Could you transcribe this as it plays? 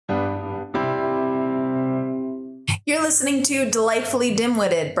You're listening to Delightfully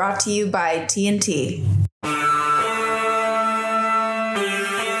Dim-Witted, brought to you by TNT.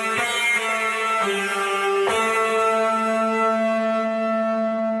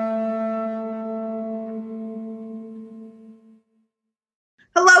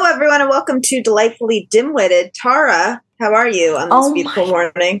 Hello, everyone, and welcome to Delightfully Dim-Witted. Tara, how are you on this beautiful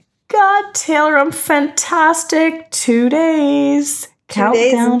morning? God, Taylor, I'm fantastic. 2 days. 2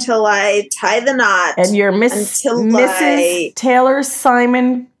 days until I tie the knot. And you're Mrs. Taylor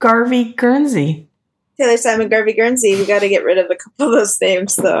Simon Garvey Guernsey. Taylor Simon Garvey Guernsey. We got to get rid of a couple of those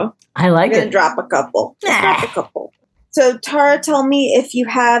names, though. I like it. We're going to drop a couple. So, Tara, tell me if you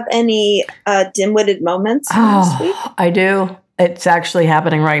have any dim-witted moments this week. I do. It's actually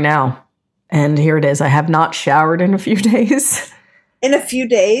happening right now. And here it is. I have not showered in a few days. In a few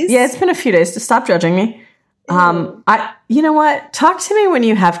days? Yeah, it's been a few days. To stop judging me. You know what? Talk to me when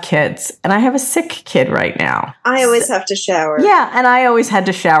you have kids. And I have a sick kid right now. I always have to shower. Yeah, and I always had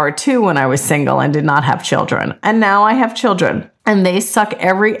to shower too when I was single and did not have children. And now I have children. And they suck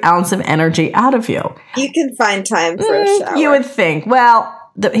every ounce of energy out of you. You can find time for a shower. You would think. Well,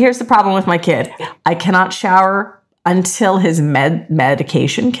 here's the problem with my kid. I cannot shower until his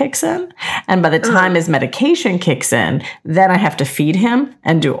medication kicks in. And by the time his medication kicks in, then I have to feed him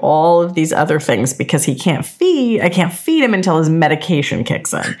and do all of these other things because I can't feed him until his medication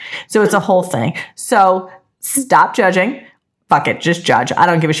kicks in. So it's a whole thing. So stop judging. Fuck it. Just judge. I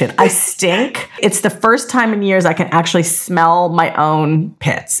don't give a shit. I stink. It's the first time in years I can actually smell my own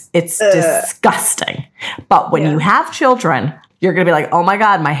pits. It's disgusting. But when you have children, you're going to be like, oh my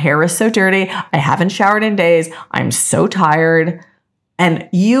God, my hair is so dirty. I haven't showered in days. I'm so tired. And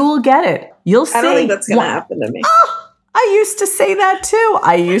you will get it. You'll see. I don't think that's going to happen to me. Oh, I used to say that too.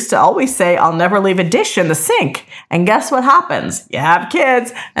 I used to always say, I'll never leave a dish in the sink. And guess what happens? You have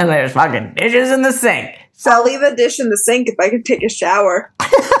kids and there's fucking dishes in the sink. So I'll leave a dish in the sink if I can take a shower.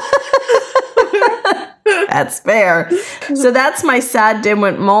 That's fair. So that's my sad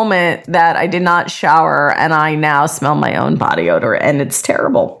dimwit moment that I did not shower and I now smell my own body odor and it's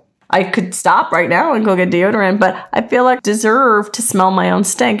terrible. I could stop right now and go get deodorant, but I feel like I deserve to smell my own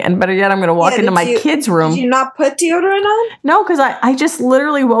stink. And better yet, I'm going to walk into my kid's room. Did you not put deodorant on? No, because I just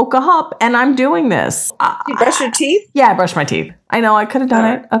literally woke up and I'm doing this. You brush your teeth? Yeah, I brushed my teeth. I know I could have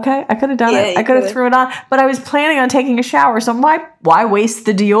done it. Okay, I could have done it. I could have threw it on, but I was planning on taking a shower. So why waste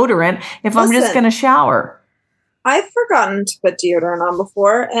the deodorant if I'm just going to shower? I've forgotten to put deodorant on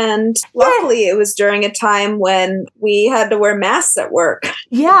before, and luckily it was during a time when we had to wear masks at work.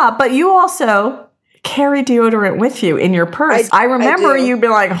 Yeah, but you also carry deodorant with you in your purse. I remember you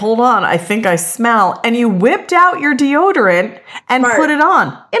being like, hold on, I think I smell. And you whipped out your deodorant and put it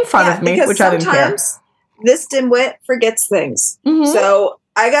on in front of me, which I didn't care. Sometimes this dimwit forgets things. Mm-hmm. So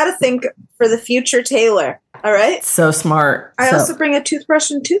I got to think for the future Taylor. All right. So smart. I also bring a toothbrush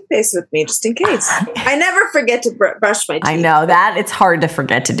and toothpaste with me just in case. I never forget to brush my teeth. I know that. It's hard to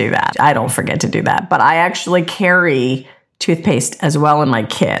forget to do that. I don't forget to do that. But I actually carry toothpaste as well in my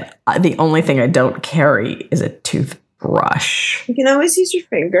kit. The only thing I don't carry is a toothbrush. You can always use your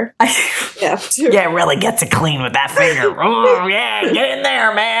finger. Yeah, it really gets it clean with that finger. Oh, yeah, get in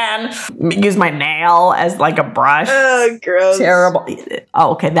there, man. Use my nail as like a brush. Oh, gross. Terrible.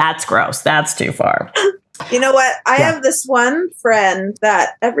 Oh, okay, that's gross. That's too far. You know what? I have this one friend that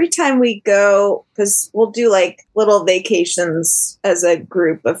every time we go, because we'll do like little vacations as a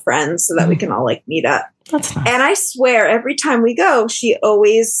group of friends so that we can all like meet up. That's nice. And I swear every time we go, she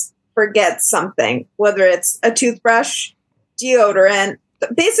always forgets something, whether it's a toothbrush, deodorant,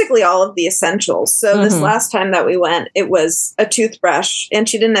 basically all of the essentials. So this last time that we went, it was a toothbrush and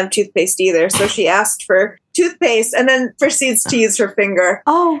she didn't have toothpaste either. So she asked for toothpaste and then proceeds to use her finger.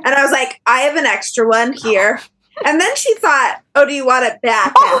 Oh. And I was like, I have an extra one here. And then she thought, oh, do you want it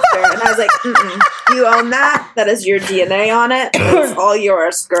back after? And I was like, you own that. That is your DNA on it. It's all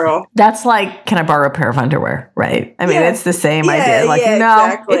yours, girl. That's like, can I borrow a pair of underwear? Right? I mean, it's the same idea. Like, no,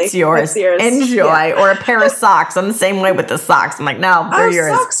 exactly. it's yours. Enjoy. Yeah. Or a pair of socks. I'm the same way with the socks. I'm like, no, they're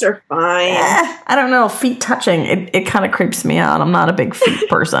yours. Socks are fine. I don't know. Feet touching. It kind of creeps me out. I'm not a big feet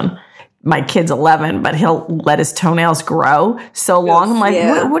person. My kid's 11, but he'll let his toenails grow so long. I'm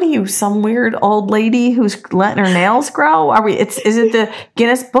like, what are you, some weird old lady who's letting her nails grow? Is it the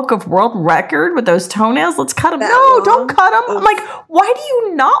Guinness Book of World Record with those toenails? Let's cut them. Don't cut them. I'm like, why do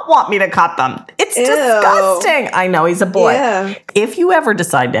you not want me to cut them? It's disgusting. I know he's a boy. Yeah. If you ever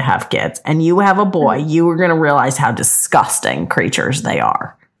decide to have kids and you have a boy, you are going to realize how disgusting creatures they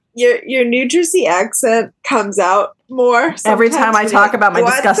are. Your New Jersey accent comes out more every time I talk about my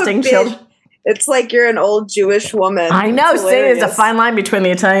disgusting children. It's like you're an old Jewish woman. I know. It's See, there's a hilarious. fine line between the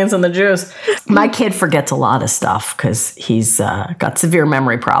Italians and the Jews. My kid forgets a lot of stuff because he's got severe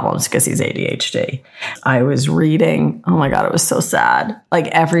memory problems because he's ADHD. I was reading, oh my God, it was so sad. Like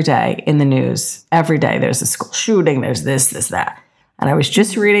every day in the news, every day there's a school shooting, there's this, that. And I was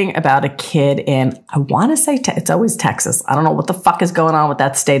just reading about a kid in, I want to say, it's always Texas. I don't know what the fuck is going on with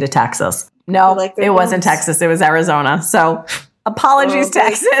that state of Texas. No, it wasn't Texas. It was Arizona. So apologies,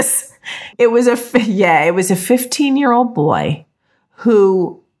 Texas. It was a 15-year-old boy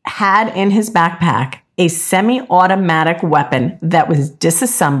who had in his backpack a semi-automatic weapon that was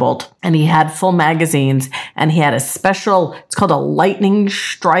disassembled, and he had full magazines, and he had a special, it's called a lightning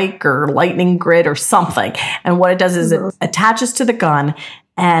strike or lightning grid or something. And what it does is it attaches to the gun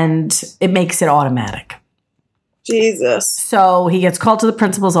and it makes it automatic. Jesus. So he gets called to the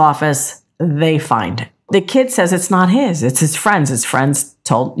principal's office. They find it. The kid says it's not his, it's his friend's. His friends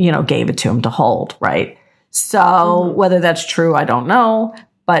gave it to him to hold, right? So whether that's true, I don't know.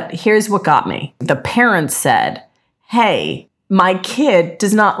 But here's what got me. The parents said, hey, my kid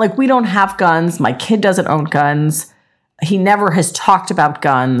does not, we don't have guns. My kid doesn't own guns. He never has talked about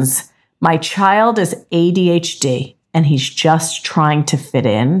guns. My child is ADHD and he's just trying to fit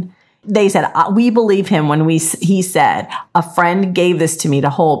in. They said, we believe him when he said, a friend gave this to me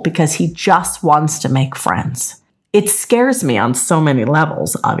to hold because he just wants to make friends. It scares me on so many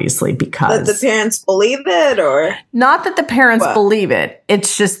levels, obviously, because... That the parents believe it, or... Not that the parents believe it.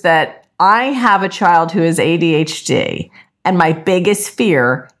 It's just that I have a child who is ADHD, and my biggest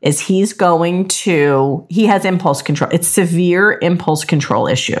fear is he has impulse control. It's severe impulse control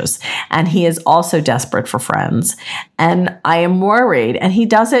issues. And he is also desperate for friends. And I am worried. And he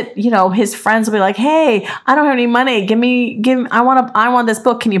does it, his friends will be like, hey, I don't have any money. I want this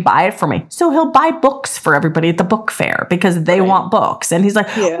book. Can you buy it for me? So he'll buy books for everybody at the book fair because they want books. And he's like,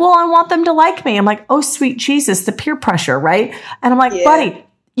 well, I want them to like me. I'm like, oh, sweet Jesus, the peer pressure, right? And I'm like, buddy,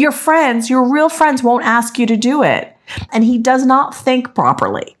 your real friends won't ask you to do it. And he does not think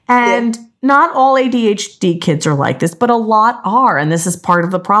properly. And not all ADHD kids are like this, but a lot are. And this is part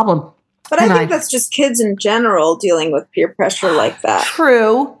of the problem. But I think that's just kids in general dealing with peer pressure like that.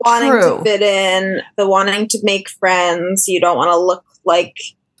 True. Wanting to fit in, the wanting to make friends. You don't want to look like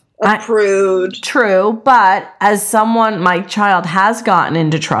a prude. True. But as someone, my child has gotten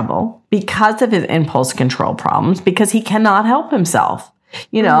into trouble because of his impulse control problems, because he cannot help himself.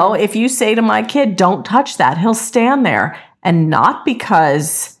 If you say to my kid, don't touch that, he'll stand there. And not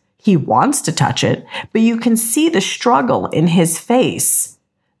because he wants to touch it, but you can see the struggle in his face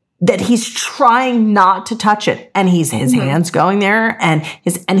that he's trying not to touch it. And his hands going there and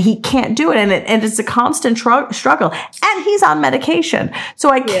he can't do it. And it's a constant struggle. And he's on medication. So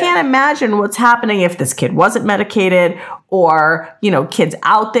I can't imagine what's happening if this kid wasn't medicated or, kids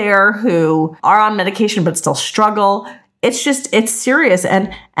out there who are on medication but still struggle. It's serious.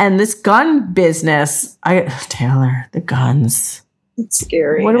 And this gun business, Taylor, the guns. It's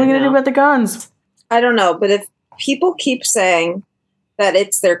scary. What are we going to do about the guns? I don't know. But if people keep saying that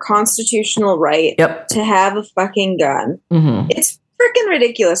it's their constitutional right to have a fucking gun, it's freaking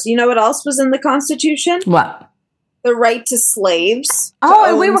ridiculous. You know what else was in the Constitution? What? The right to slaves.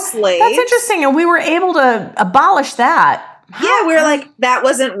 Slaves. That's interesting. And we were able to abolish that. Yeah, we were like, that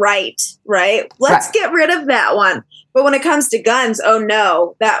wasn't right? Let's get rid of that one. But when it comes to guns, oh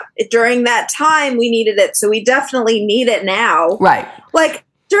no, that during that time we needed it. So we definitely need it now. Right. Like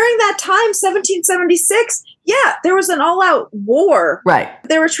during that time, 1776, there was an all-out war. Right.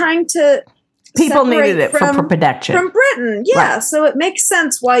 They were trying to people needed it for protection. From Britain. Yeah. Right. So it makes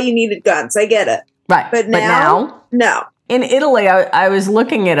sense why you needed guns. I get it. Right. But now? No. In Italy, I was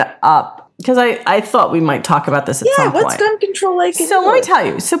looking it up. Because I thought we might talk about this at some point. Yeah, what's gun control like? So let me tell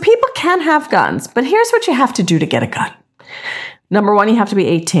you. So people can have guns, but here's what you have to do to get a gun. Number 1, you have to be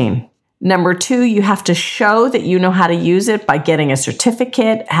 18. Number 2, you have to show that you know how to use it by getting a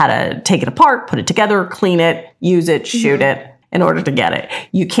certificate, how to take it apart, put it together, clean it, use it, shoot it in order to get it.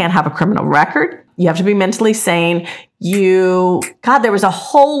 You can't have a criminal record. You have to be mentally sane. There was a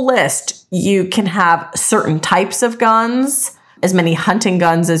whole list. You can have certain types of guns, as many hunting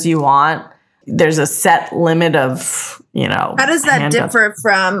guns as you want. There's a set limit of, How does that differ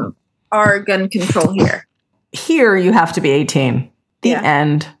from our gun control here? Here, you have to be 18. The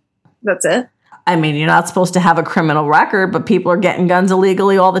end. That's it? I mean, you're not supposed to have a criminal record, but people are getting guns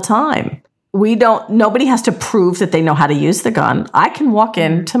illegally all the time. Nobody has to prove that they know how to use the gun. I can walk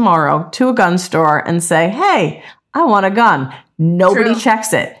in tomorrow to a gun store and say, hey, I want a gun. Nobody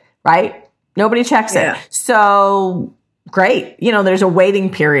checks it, right? Nobody checks it. So... great. There's a waiting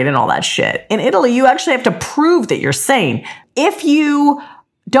period and all that shit. In Italy, you actually have to prove that you're sane. If you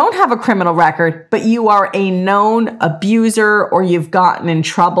don't have a criminal record, but you are a known abuser or you've gotten in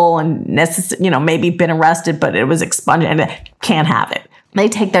trouble and maybe been arrested, but it was expunged and can't have it. They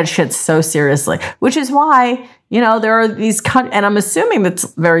take that shit so seriously, which is why, there are these, and I'm assuming that's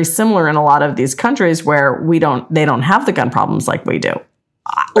very similar in a lot of these countries where they don't have the gun problems like we do.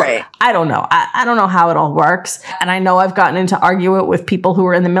 Right. I don't know. I don't know how it all works. And I know I've gotten into argument with people who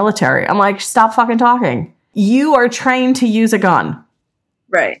are in the military. I'm like, stop fucking talking. You are trained to use a gun.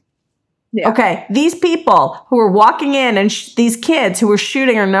 Right. Yeah. Okay. These people who are walking in and these kids who are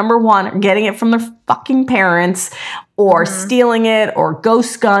shooting are number one, are getting it from their fucking parents or stealing it or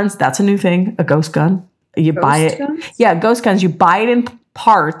ghost guns. That's a new thing. A ghost gun. You buy it. Guns? Yeah. Ghost guns. You buy it in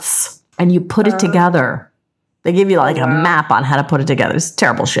parts and you put it together. They give you like a map on how to put it together. It's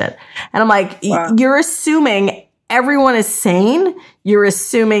terrible shit. And I'm like, you're assuming everyone is sane. You're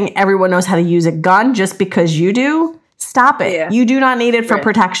assuming everyone knows how to use a gun just because you do. Stop it. Yeah. You do not need it for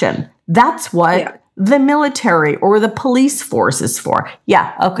protection. That's what the military or the police force is for.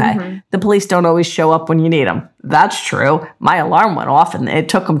 Yeah, okay. The police don't always show up when you need them. That's true. My alarm went off and it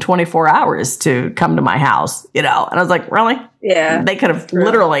took them 24 hours to come to my house, And I was like, really? Yeah. They could have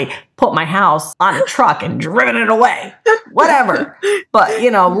literally put my house on a truck and driven it away. Whatever. But,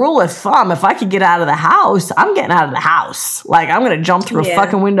 rule of thumb, if I could get out of the house, I'm getting out of the house. Like, I'm going to jump through a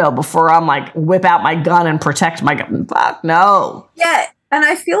fucking window before I'm like, whip out my gun and protect my gun. Fuck no. Yeah. And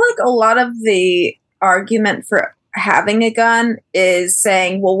I feel like a lot of the argument for having a gun is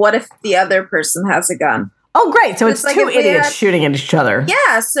saying, well, what if the other person has a gun? Oh, great. So it's like two idiots shooting at each other.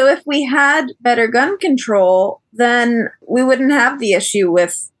 Yeah. So if we had better gun control, then we wouldn't have the issue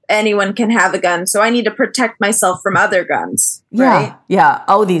with anyone can have a gun. So I need to protect myself from other guns. Right? Yeah. Yeah.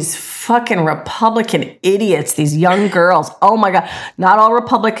 Oh, these fucking Republican idiots, these young girls. Oh my God. Not all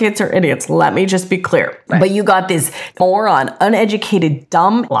Republicans are idiots. Let me just be clear. Right. But you got this moron, uneducated,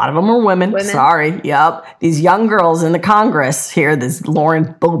 dumb. A lot of them are women. Sorry. Yep. These young girls in the Congress here, this Lauren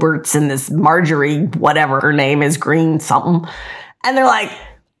Boeberts and this Marjorie, whatever her name is, Green something. And they're like,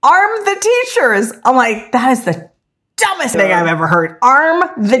 arm the teachers. I'm like, that is the dumbest thing I've ever heard. Arm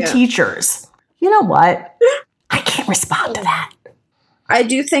the teachers. You know what? I can't respond to that. I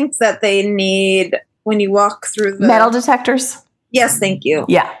do think that they need, when you walk through the... metal detectors? Yes, thank you.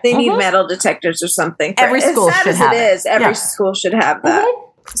 Yeah. They need metal detectors or something. Every school should have it. Every school should have that.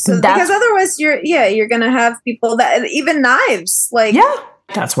 So, because otherwise you're going to have people that, even knives. Like, yeah.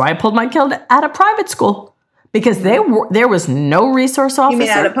 That's why I pulled my kid out of private school. Because there was no resource officer. You mean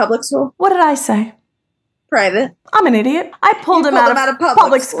out of public school? What did I say? Private. I'm an idiot. I pulled him out of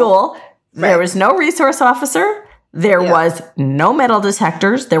public school. Right. There was no resource officer. There was no metal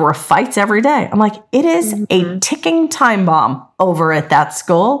detectors. There were fights every day. I'm like, it is a ticking time bomb over at that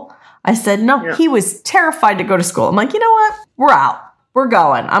school. I said, no, he was terrified to go to school. I'm like, you know what? We're out. We're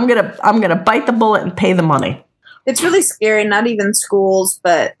going. I'm gonna bite the bullet and pay the money. It's really scary, not even schools,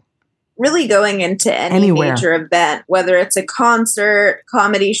 but really going into any major event, whether it's a concert,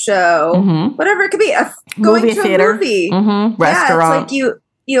 comedy show, whatever it could be, going movie to theater, a movie, restaurant. Yeah, it's like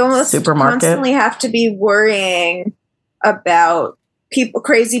you almost supermarket. Constantly have to be worrying about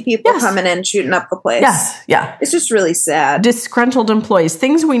crazy people coming in, shooting up the place. Yes, yeah. It's just really sad. Disgruntled employees,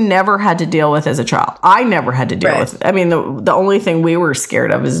 things we never had to deal with as a child. I never had to deal with. I mean, the only thing we were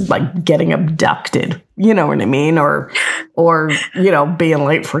scared of is like getting abducted. You know what I mean? Or being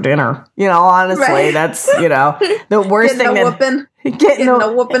late for dinner. Honestly, that's, the worst thing. Getting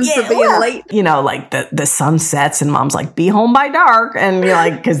a whooping for being late. Like the sun sets and mom's like, be home by dark. And you're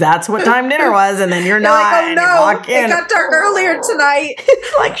like, because that's what time dinner was. And then you're not. Like, oh no, it got dark earlier tonight.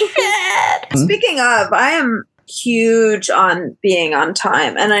 Like, shit. Speaking of, I am huge on being on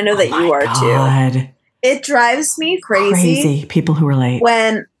time. And I know that you are too. It drives me crazy. People who are late.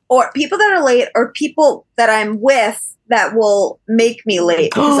 Or people that are late, or people that I'm with that will make me late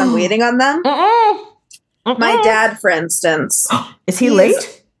because I'm waiting on them. My dad, for instance. Is he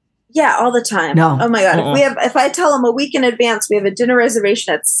late? Yeah, all the time. No. Oh my God. If I tell him a week in advance, we have a dinner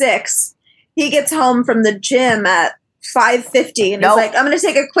reservation at 6, he gets home from the gym at 5:50 and he's like, I'm going to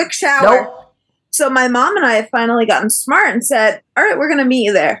take a quick shower. So my mom and I have finally gotten smart and said, all right, we're going to meet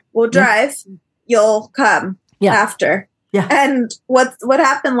you there. We'll drive. You'll come after. Yeah. And what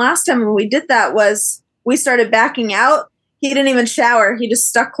happened last time when we did that was we started backing out. He didn't even shower. He just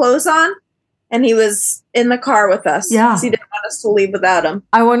stuck clothes on and he was in the car with us. Yeah. Because he didn't want us to leave without him.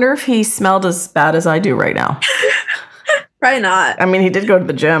 I wonder if he smelled as bad as I do right now. Probably not. I mean, he did go to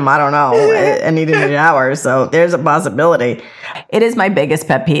the gym. I don't know. And he didn't shower. So there's a possibility. It is my biggest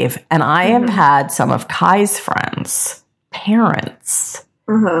pet peeve. And I have had some of Kai's friends, parents,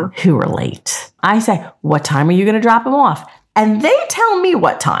 who are late. I say, what time are you going to drop him off? And they tell me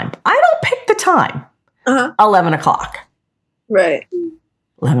what time. I don't pick the time. 11 o'clock. Right.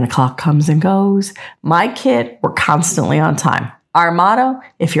 11 o'clock comes and goes. My kid, we're constantly on time. Our motto,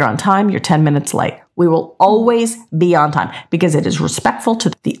 if you're on time, you're 10 minutes late. We will always be on time because it is respectful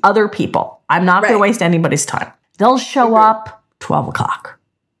to the other people. I'm not going to waste anybody's time. They'll show up 12 o'clock.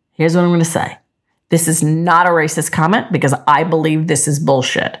 Here's what I'm going to say. This is not a racist comment because I believe this is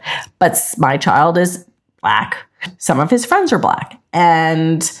bullshit. But my child is Black. Some of his friends are Black.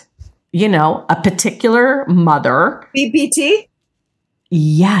 And, you know, a particular mother. BPT?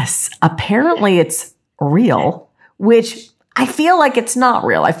 Yes. Apparently it's real, which I feel like it's not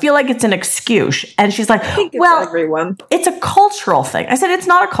real. I feel like it's an excuse. And she's like, well, everyone. It's a cultural thing. I said, it's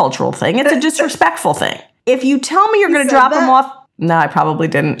not a cultural thing. It's a disrespectful thing. If you tell me you're going to drop him off. No, I probably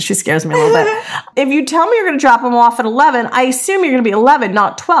didn't. She scares me a little bit. If you tell me you're going to drop him off at 11, I assume you're going to be 11,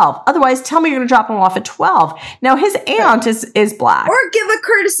 not 12. Otherwise, tell me you're going to drop him off at 12. Now, his aunt is Black. Or give a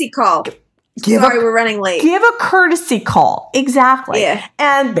courtesy call. Sorry, we're running late. Give a courtesy call. Exactly. Yeah.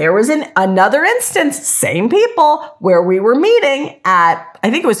 And there was another instance, same people, where we were meeting at,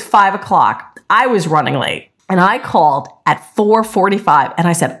 I think it was 5 o'clock. I was running late. And I called at 4:45. And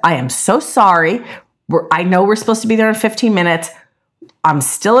I said, I am so sorry. I know we're supposed to be there in 15 minutes. I'm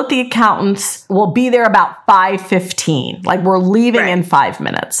still at the accountant's. We'll be there about 5:15. Like we're leaving in 5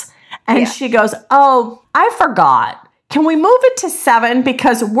 minutes. And she goes, oh, I forgot. Can we move it to 7?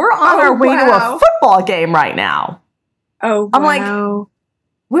 Because we're on our way to a football game right now. Oh, wow. I'm like,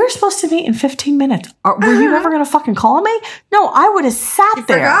 we're supposed to meet in 15 minutes. Were you ever going to fucking call me? No, I would have sat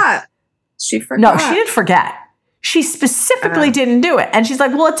there. She forgot. No, she didn't forget. She specifically didn't do it. And she's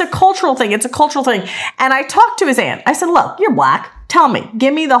like, well, it's a cultural thing. It's a cultural thing. And I talked to his aunt. I said, look, you're Black. Tell me.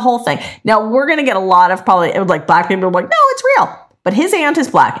 Give me the whole thing. Now, we're going to get a lot of probably like Black people are like, no, it's real. But his aunt is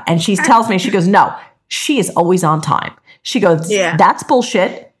Black. And she tells me, she goes, no, she is always on time. She goes, that's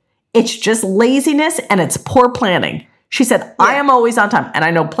bullshit. It's just laziness and it's poor planning. She said, I am always on time. And I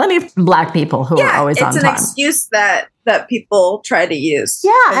know plenty of Black people who are always on time. It's an excuse that people try to use.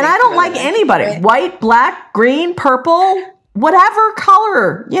 Yeah, and I don't like anybody. Right? White, black, green, purple, whatever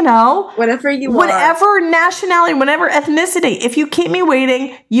color, you know. Whatever you want. Whatever nationality, whatever ethnicity. If you keep me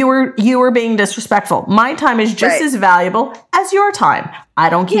waiting, you were being disrespectful. My time is just as valuable as your time. I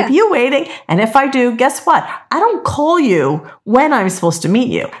don't keep you waiting. And if I do, guess what? I don't call you when I'm supposed to meet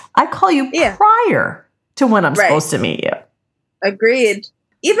you. I call you prior to when I'm supposed to meet you. Agreed.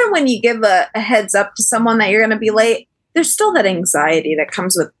 Even when you give a heads up to someone that you're going to be late, there's still that anxiety that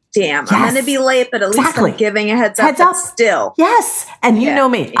comes with, damn, I'm going to be late, but at least I'm giving a heads up. Still. Yes. And you know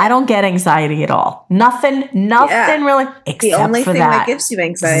me, I don't get anxiety at all. Nothing really, except the only for thing that gives you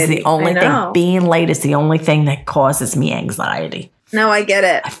anxiety. This is the only thing. Being late is the only thing that causes me anxiety. No, I get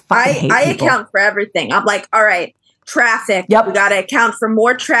it. I account for everything. I'm like, all right, traffic. We got to account for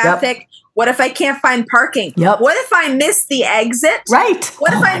more traffic. What if I can't find parking? What if I miss the exit? Right.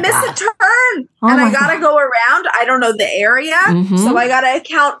 What if I miss a turn and I got to go around? I don't know the area. So I got to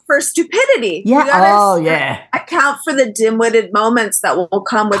account for stupidity. Yeah. Account for the dim-witted moments that will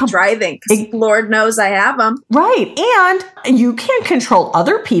come with driving. Because Lord knows I have them. Right. And you can't control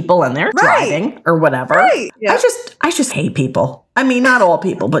other people and their driving or whatever. Right. Yeah. I just hate people. I mean, not all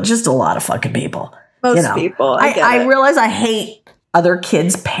people, but just a lot of fucking people. Most people. I realize I hate other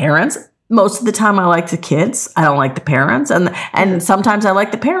kids' parents. Most of the time I like the kids. I don't like the parents. And sometimes I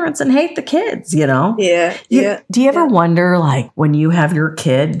like the parents and hate the kids, you know? Yeah. Do you ever wonder, like, when you have your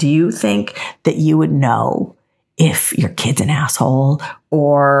kid, do you think that you would know if your kid's an asshole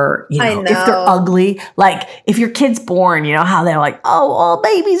or, you know, if they're ugly? Like, if your kid's born, you know how they're like, oh, all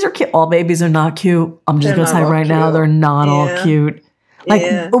babies are cute. All babies are not cute. I'm just going to say right now, they're not all cute.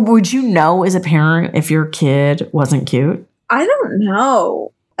 Like, would you know as a parent if your kid wasn't cute? I don't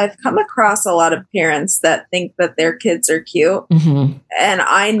know. I've come across a lot of parents that think that their kids are cute, and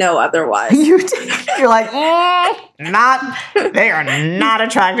I know otherwise. You're like, they are not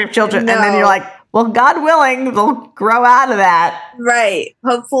attractive children. No. And then you're like, well, God willing, they'll grow out of that. Right.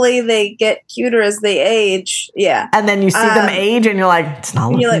 Hopefully they get cuter as they age. Yeah. And then you see them age and you're like, it's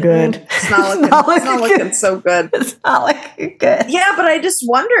not looking good. It's not looking so good. It's not looking good. Yeah, but I just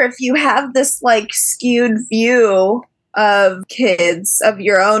wonder if you have this like skewed view of kids, of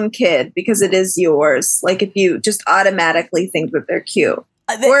your own kid, because it is yours. Like if you just automatically think that they're cute.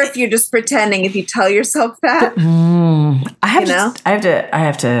 Or if you're just pretending, if you tell yourself that. I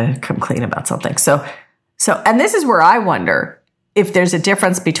have to come clean about something. So, and this is where I wonder, if there's a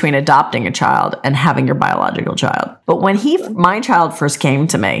difference between adopting a child and having your biological child. But when my child first came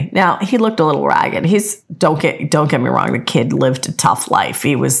to me, now he looked a little ragged. Don't get me wrong, the kid lived a tough life.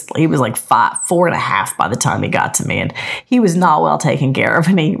 He was like 4.5 by the time he got to me, and he was not well taken care of.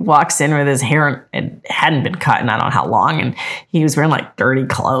 And he walks in with his hair and hadn't been cut in I don't know how long, and he was wearing like dirty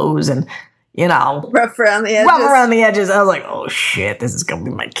clothes and rough around the edges. Rough around the edges. I was like, oh shit, this is gonna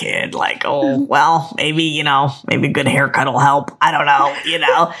be my kid. Like, oh well, maybe a good haircut will help. I don't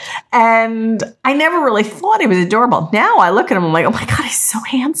know. And I never really thought he was adorable. Now I look at him, I'm like, oh my God, he's so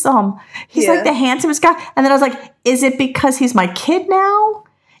handsome. He's like the handsomest guy. And then I was like, is it because he's my kid now?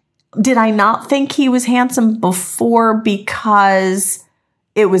 Did I not think he was handsome before because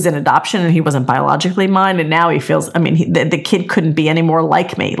it was an adoption and he wasn't biologically mine? And now he feels, the kid couldn't be any more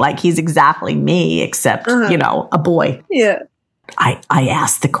like me. Like he's exactly me, except, a boy. Yeah. I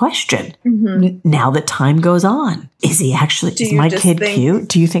asked the question. Mm-hmm. Now that time goes on, is my kid cute?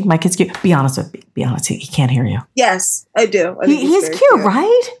 Do you think my kid's cute? Be honest with me. He can't hear you. Yes, I do. He's cute,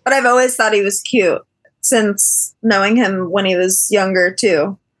 right? But I've always thought he was cute since knowing him when he was younger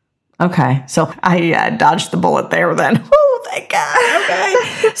too. Okay, so I dodged the bullet there then. Oh, thank God.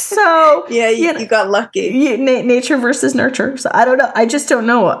 Okay. So yeah, you got lucky. Nature versus nurture. So I don't know. I just don't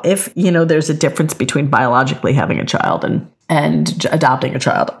know if, there's a difference between biologically having a child and adopting a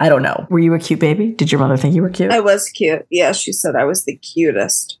child. I don't know. Were you a cute baby? Did your mother think you were cute? I was cute. Yeah, she said I was the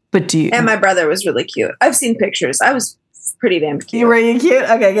cutest. But and my brother was really cute. I've seen pictures. I was pretty damn cute. You were cute?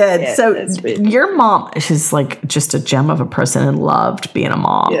 Okay, good. Yeah, so your mom, she's like just a gem of a person and loved being a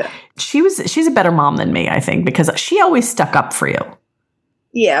mom. Yeah. She's a better mom than me, I think, because she always stuck up for you.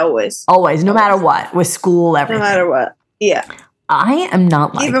 Yeah, always. Always, no matter what, with school, everything. No matter what. Yeah. I am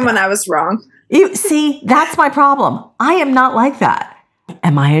not like even that. When I was wrong. You see, that's my problem. I am not like that.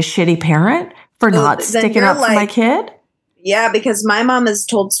 Am I a shitty parent for not sticking up for my kid? Yeah, because my mom has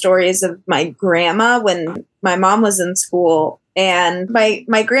told stories of my grandma when my mom was in school. And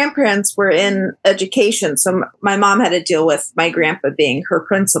my grandparents were in education, so my mom had to deal with my grandpa being her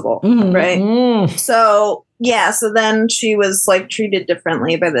principal, right? Mm. So then she was like treated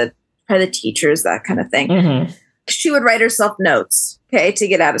differently by the teachers, that kind of thing. Mm-hmm. She would write herself notes, to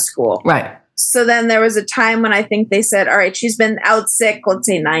get out of school, right? So then there was a time when I think they said, "All right, she's been out sick, let's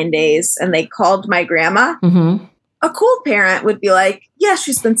say 9 days," and they called my grandma. Mm-hmm. A cool parent would be like, "Yeah,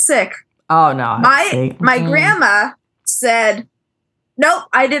 she's been sick." Oh no, my grandma said, "Nope,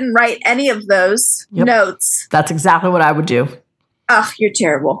 I didn't write any of those notes." That's exactly what I would do. Ugh, you're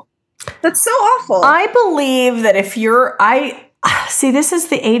terrible. That's so awful. I believe that if see, this is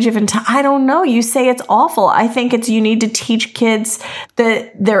the age of I don't know. You say it's awful. I think you need to teach kids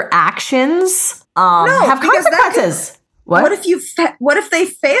that their actions have consequences. What if they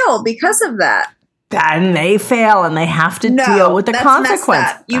fail because of that? Then they fail and they have to deal with the consequence.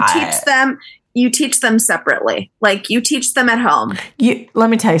 You teach them separately. Like you teach them at home. Let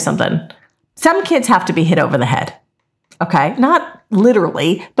me tell you something. Some kids have to be hit over the head. Okay? Not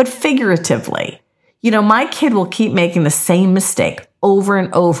literally, but figuratively. My kid will keep making the same mistake over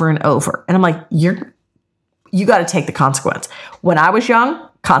and over and over. And I'm like, you got to take the consequence. When I was young,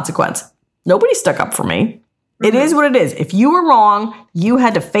 consequence. Nobody stuck up for me. Mm-hmm. It is what it is. If you were wrong, you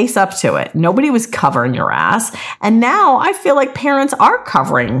had to face up to it. Nobody was covering your ass. And now I feel like parents are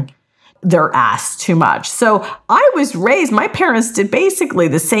covering their ass too much. So I was raised, my parents did basically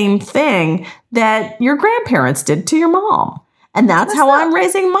the same thing that your grandparents did to your mom. And that's how I'm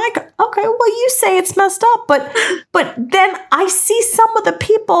raising my. Okay, well, you say it's messed up, but then I see some of the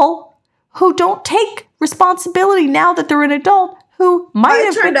people who don't take responsibility now that they're an adult who might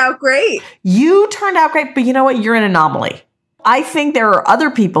have turned out great. You turned out great, but you know what? You're an anomaly. I think there are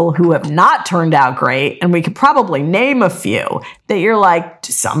other people who have not turned out great, and we could probably name a few that you're like,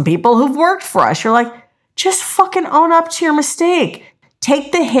 some people who've worked for us, you're like, just fucking own up to your mistake.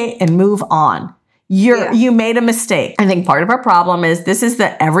 Take the hit and move on. You made a mistake. I think part of our problem is this is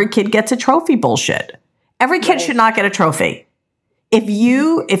the every kid gets a trophy bullshit. Every kid should not get a trophy.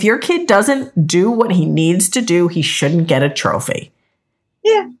 If your kid doesn't do what he needs to do, he shouldn't get a trophy.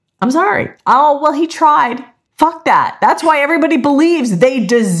 Yeah. I'm sorry. Oh, well, he tried. Fuck that. That's why everybody believes they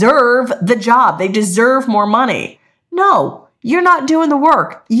deserve the job. They deserve more money. No, you're not doing the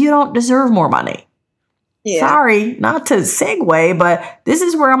work. You don't deserve more money. Yeah. Sorry, not to segue, but this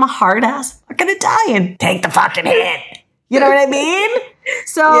is where I'm a hard ass fucking Italian. Take the fucking hit. You know what I mean?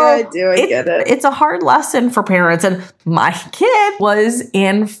 So yeah, I do. I get it. It's a hard lesson for parents. And my kid was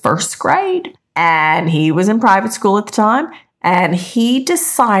in first grade and he was in private school at the time. And he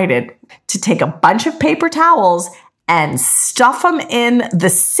decided to take a bunch of paper towels and stuff them in the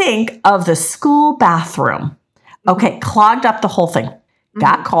sink of the school bathroom. Okay, clogged up the whole thing.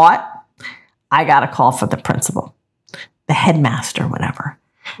 Got caught. I got a call from the principal, the headmaster, whatever.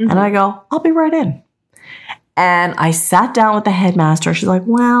 And I go, I'll be right in. And I sat down with the headmaster. She's like,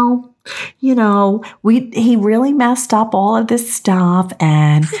 well, you know, he really messed up all of this stuff,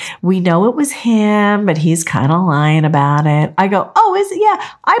 and we know it was him, but he's kind of lying about it. I go, oh, is it? Yeah,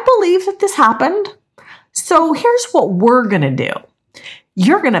 I believe that this happened. So here's what we're going to do.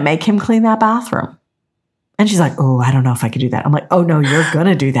 You're going to make him clean that bathroom. And she's like, oh, I don't know if I could do that. I'm like, oh, no, you're going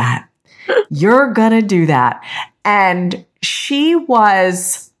to do that. You're going to do that. And she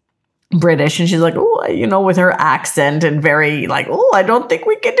was British, and she's like, oh, you know, with her accent and very like, oh, I don't think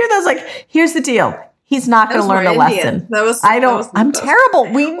we can do this. Like, here's the deal. He's not going to learn a lesson. I'm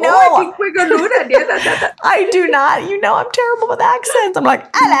terrible. We know. Oh, I think we're going to do that. Yeah, I do not. You know, I'm terrible with accents. I'm like,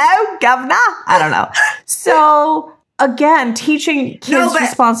 hello, governor. I don't know. So again, teaching kids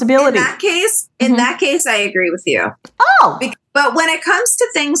responsibility. In that case, I agree with you. Oh. But when it comes to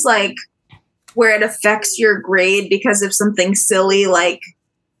things like where it affects your grade because of something silly, like,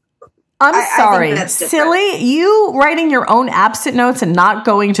 I'm sorry, silly. You writing your own absent notes and not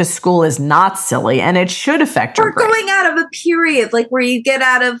going to school is not silly, and it should affect your grade. Or going out of a period, like where you get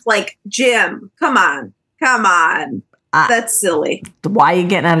out of like gym. Come on. That's silly. Why are you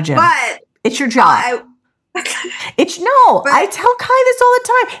getting out of gym? But it's your job. I tell Kai this all the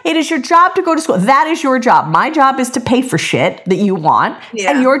time. It is your job to go to school. That is your job. My job is to pay for shit that you want,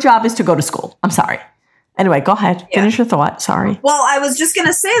 and your job is to go to school. I'm sorry. Anyway, go ahead. Finish your thought. Sorry. Well, I was just going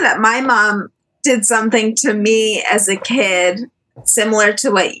to say that my mom did something to me as a kid, similar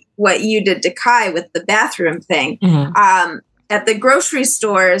to what you did to Kai with the bathroom thing. At the grocery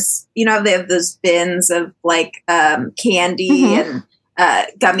stores, you know, they have those bins of like candy and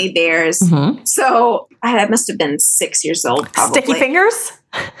gummy bears. So I must have been 6 years old, probably. Sticky fingers?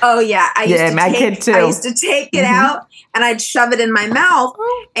 Oh, yeah. I used to take it out, and I'd shove it in my mouth.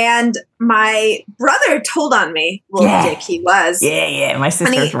 And my brother told on me. Little dick he was. Yeah. My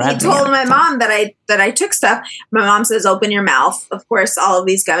sister's he told my mom that I took stuff. My mom says, open your mouth. Of course, all of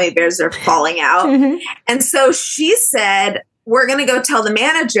these gummy bears are falling out. And so she said, we're going to go tell the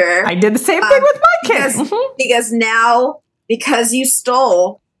manager. I did the same thing with my kids. Because now, because you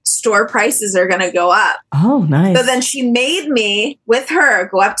stole, store prices are going to go up. Oh, nice. So then she made me, with her,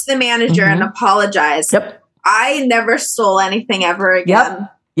 go up to the manager and apologize. Yep. I never stole anything ever again.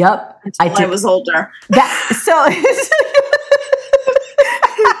 Yep. Until I was older. Until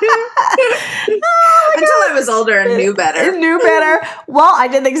I was older and knew better. Well, I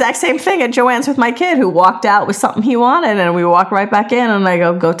did the exact same thing at Joanne's with my kid, who walked out with something he wanted, and we walked right back in, and I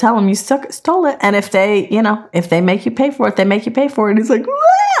go tell him you stole it. And if they make you pay for it, they make you pay for it. And he's like, wah!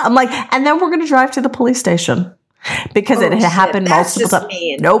 I'm like, and then we're going to drive to the police station because it had happened multiple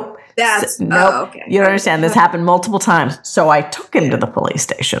times. Nope. Okay. You don't understand. This happened multiple times. So I took him to the police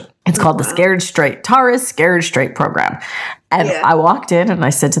station. It's called the Scared Straight program. And I walked in and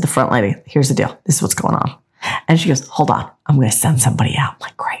I said to the front lady, here's the deal. This is what's going on. And she goes, hold on. I'm going to send somebody out. I'm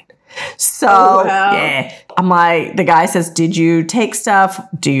like, great. So, I'm like, the guy says, did you take stuff?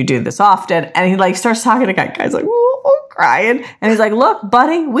 Do you do this often? And he like starts talking to the guy. Guy's like, crying. And he's like, look,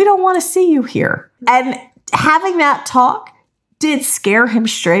 buddy, we don't want to see you here. And having that talk did scare him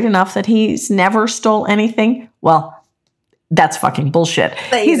straight enough that he's never stole anything. Well, that's fucking bullshit.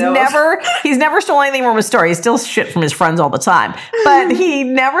 He's never stolen anything from a store. He steals shit from his friends all the time. But he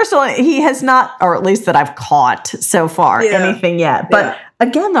never stole it. He has not, or at least that I've caught so far, anything yet. But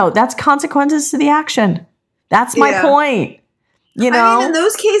again, though, that's consequences to the action. That's my point. You know? I mean, in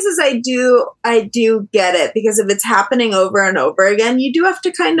those cases, I do get it, because if it's happening over and over again, you do have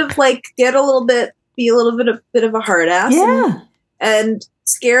to kind of like be a little bit of a hard ass. And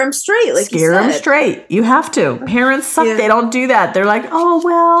scare them straight, like scare them straight. You have to. Parents suck. They don't do that. They're like, oh,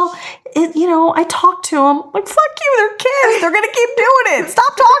 well, I talked to them. Like, fuck you. They're kids. They're going to keep doing it.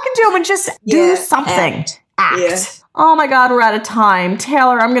 Stop talking to them and just do something. Act. Yeah. Oh, my God. We're out of time.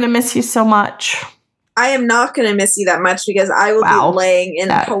 Taylor, I'm going to miss you so much. I am not going to miss you that much, because I will be laying in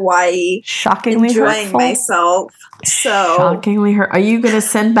Hawaii, shockingly enjoying hurtful. myself. So shockingly hurt. Are you going to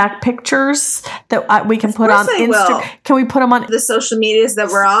send back pictures that we can put on Instagram? Can we put them on the social medias that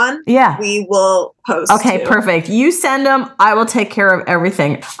we're on? Yeah, we will post. Okay, perfect. You send them. I will take care of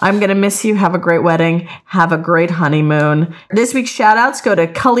everything. I'm going to miss you. Have a great wedding. Have a great honeymoon. This week's shout outs go to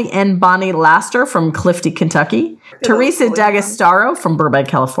Cully and Bonnie Laster from Clifty, Kentucky. Teresa D'Agostaro from Burbank,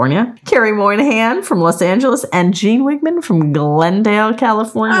 California. Carrie Moynihan from Los Angeles. And Jean Wigman from Glendale,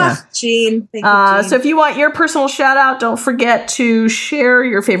 California. Jean. Thank you, Jean. So if you want your personal shout out, don't forget to share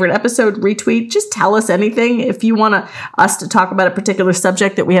your favorite episode, retweet. Just tell us anything. If you want us to talk about a particular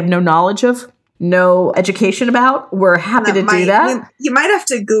subject that we have no knowledge of, no education about, we're happy to do that. You might have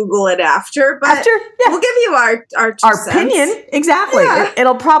to Google it after, but we'll give you our opinion. Exactly. Yeah.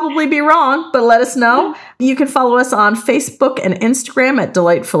 It'll probably be wrong, but let us know. You can follow us on Facebook and Instagram at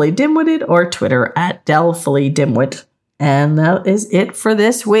Delightfully Dim-witted or Twitter at DelFullyDimwit. And that is it for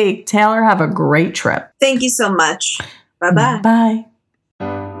this week. Taylor, have a great trip. Thank you so much. Bye-bye. Bye.